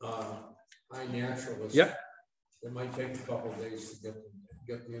iNaturalist, yep, it might take a couple of days to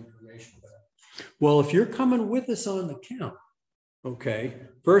get the information back. Well, if you're coming with us on the count, okay,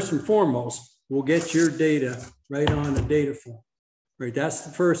 first and foremost, we'll get your data right on the data form, right? That's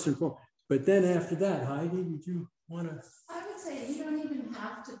the first and foremost. But then after that, Heidi, would you want to? I would say you don't even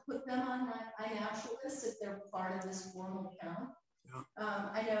have to put them on that iNaturalist if they're part of this formal count.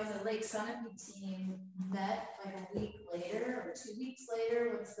 I know the Lake Sunapee team met like a week later or 2 weeks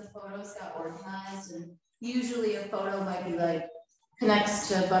later once the photos got organized, and usually a photo might be like connects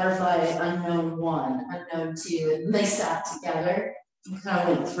to butterfly unknown 1, unknown 2, and they sat together and kind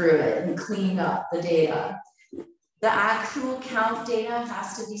of went through it and cleaned up the data. The actual count data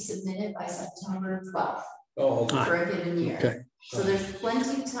has to be submitted by September 12th for a given year. Okay. So there's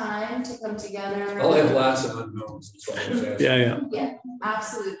plenty of time to come together. I'll have lots of unknowns. Yeah,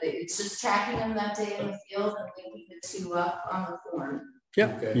 absolutely. It's just tracking them that day in the field and linking the 2 up on the form. Yeah,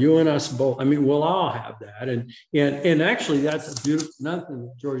 okay. You and us both. I mean, we'll all have that. And actually, that's a beautiful,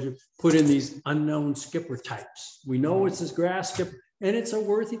 nothing, Georgia, put in these unknown skipper types. We know it's this grass skipper, and it's a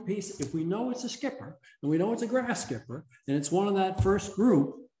worthy piece. If we know it's a skipper, and we know it's a grass skipper, and it's one of that first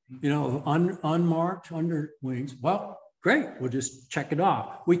group, you know, unmarked underwings, well, great, we'll just check it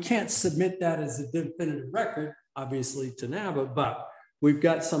off. We can't submit that as a definitive record, obviously, to NAVA, but we've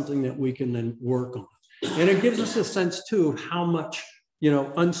got something that we can then work on. And it gives us a sense, too, of how much, you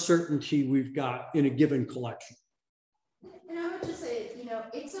know, uncertainty we've got in a given collection. And I would just say, you know,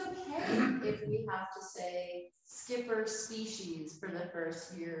 it's okay if we have to say skipper species for the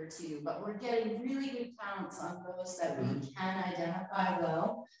first year or 2, but we're getting really good counts on those that we can identify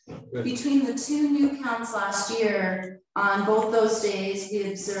well. Between the 2 new counts last year, on both those days,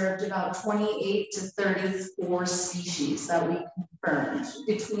 we observed about 28 to 34 species that we confirmed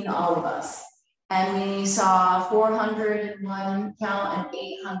between all of us. And we saw 401 count and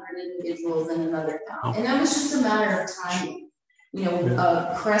 800 individuals in another count. And that was just a matter of timing. You know,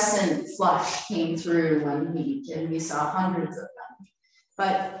 a crescent flush came through 1 week and we saw hundreds of them.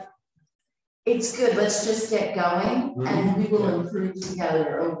 But it's good. Let's just get going and we will improve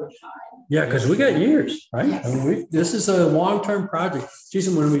together over time. Yeah, because we got years, right? Yes. I mean, this is a long-term project. Geez,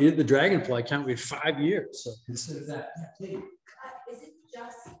 and when we did the dragonfly count, we had 5 years. So consider that. Is it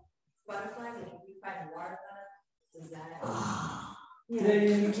just butterflies? Like if you find waterflies, Does that? Yeah,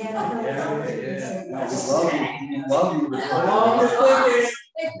 you can't. Love you.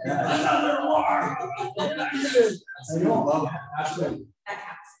 Absolutely. That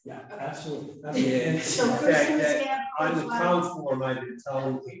counts. Yeah, absolutely. Yeah. And So In first fact, food that stamp on the is count form, I've been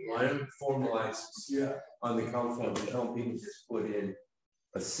telling people, I don't formalize this. Yeah. On the count form, I'm telling people just put in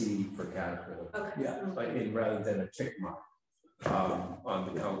a C for Caterpillar. Okay. Yeah. And rather than a tick mark on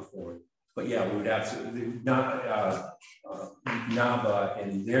the count form. But yeah, we would absolutely not NAVA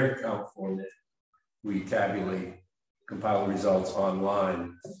and their count form that we tabulate, compile the results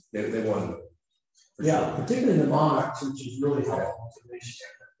online. They want to. Yeah, particularly the monarchs, which is really helpful information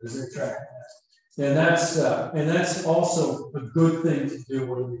because they're tracking that. And that's also a good thing to do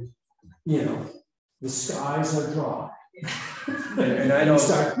when the skies are dry. And I You know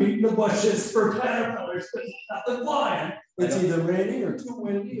start beating the bushes for caterpillars, but nothing flying. It's either raining or too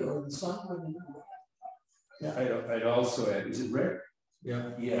windy or the sun windy. Yeah. I'd also add, is it Rick?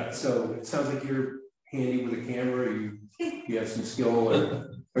 Yeah. Yeah, so it sounds like you're handy with a camera, you have some skill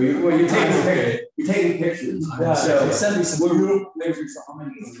or you're taking pictures. Yeah, So send me some beautiful pictures.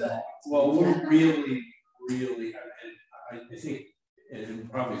 well, we're really, and I think,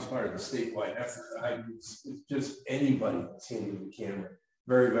 and probably as part of the statewide effort, it's just anybody that's handy with a camera,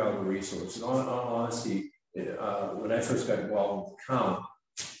 very valuable resource. And honestly, when I first got involved with the count,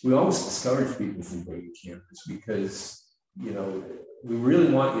 we always discourage people from bringing cameras because, we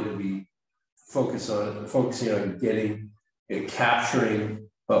really want you to be focusing on getting and capturing,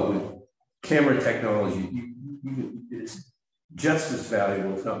 but with camera technology, it's just as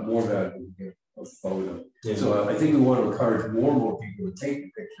valuable, if not more valuable, to get a photo. Yeah. So I think we want to encourage more and more people to take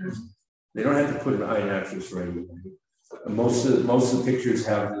the pictures. They don't have to put an iNaturalist right away. Most of the pictures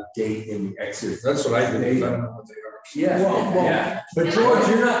have the date and the exit. That's what I think. Yeah. Well, but George,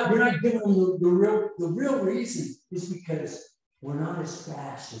 you're not giving them the real reason is because we're not as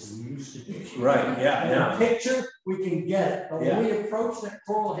fast as we used to be. Right. Yeah. A picture, we can get it, but when we approach that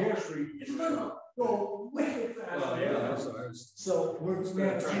coral hairtree, it's gonna go way fast. So we're gonna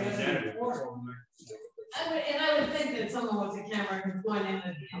have a chance to record. I would think that someone with a camera who's going in with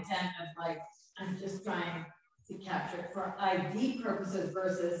the intent of like, I'm just trying to capture it for ID purposes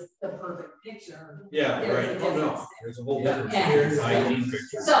versus the perfect picture. Yeah, right. Oh no, there's a whole difference. Here's ID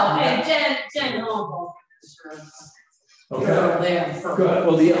picture. So, and Jen Hall. Okay. Good.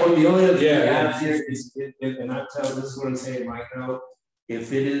 Well, the only other thing I have here is, and I'm telling this is what I'm saying right now.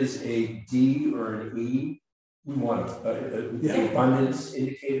 If it is a D or an E, we want the abundance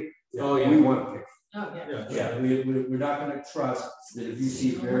indicator. Oh yeah, we want a picture. Oh yeah. Yeah, we're not going to trust that if you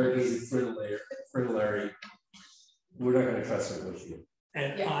see variegated fritillary, we're not going to trust it with you.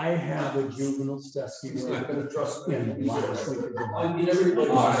 And I have a juvenile study. He's not going to trust me. I mean,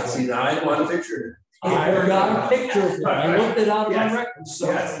 everybody. See, now I want a picture. I got a picture of it. I looked it out of my record. So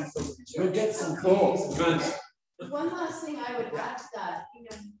we'll get some cool. One last thing I would add to that,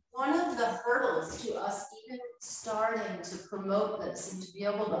 one of the hurdles to us even starting to promote this and to be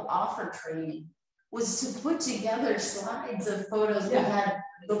able to offer training was to put together slides of photos we had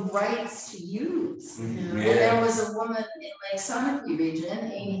the rights to use. And there was a woman in Lake Sunapee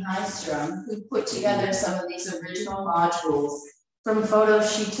region, Amy Hystrom, who put together some of these original modules from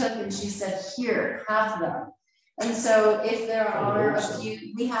photos she took, and she said, here, have them. And so if there are a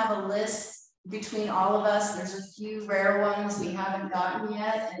few, we have a list between all of us, there's a few rare ones we haven't gotten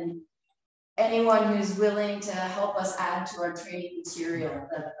yet, and anyone who's willing to help us add to our training material,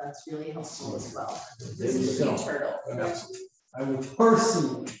 that's really helpful as well. This is a huge hurdle. I will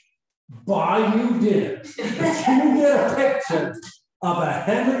personally buy you dinner if you get a picture of a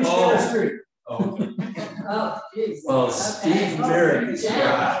Henry Share Street. Oh, geez. Well, Steve Merrick is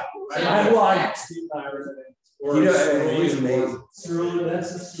I like Steve Myers. He's amazing.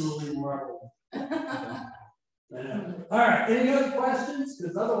 That's a truly remarkable. All right, any other questions?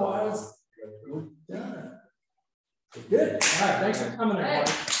 Because otherwise, we're done. Good. All right, thanks for coming,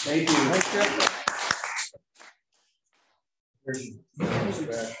 everybody. Thank you.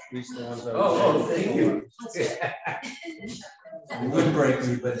 Oh, thank you. It would break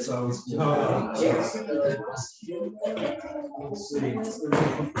me, but it's always good.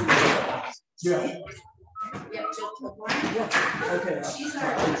 Yeah. Yep, Jill Kilgore. Yeah. Okay. She's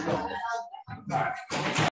our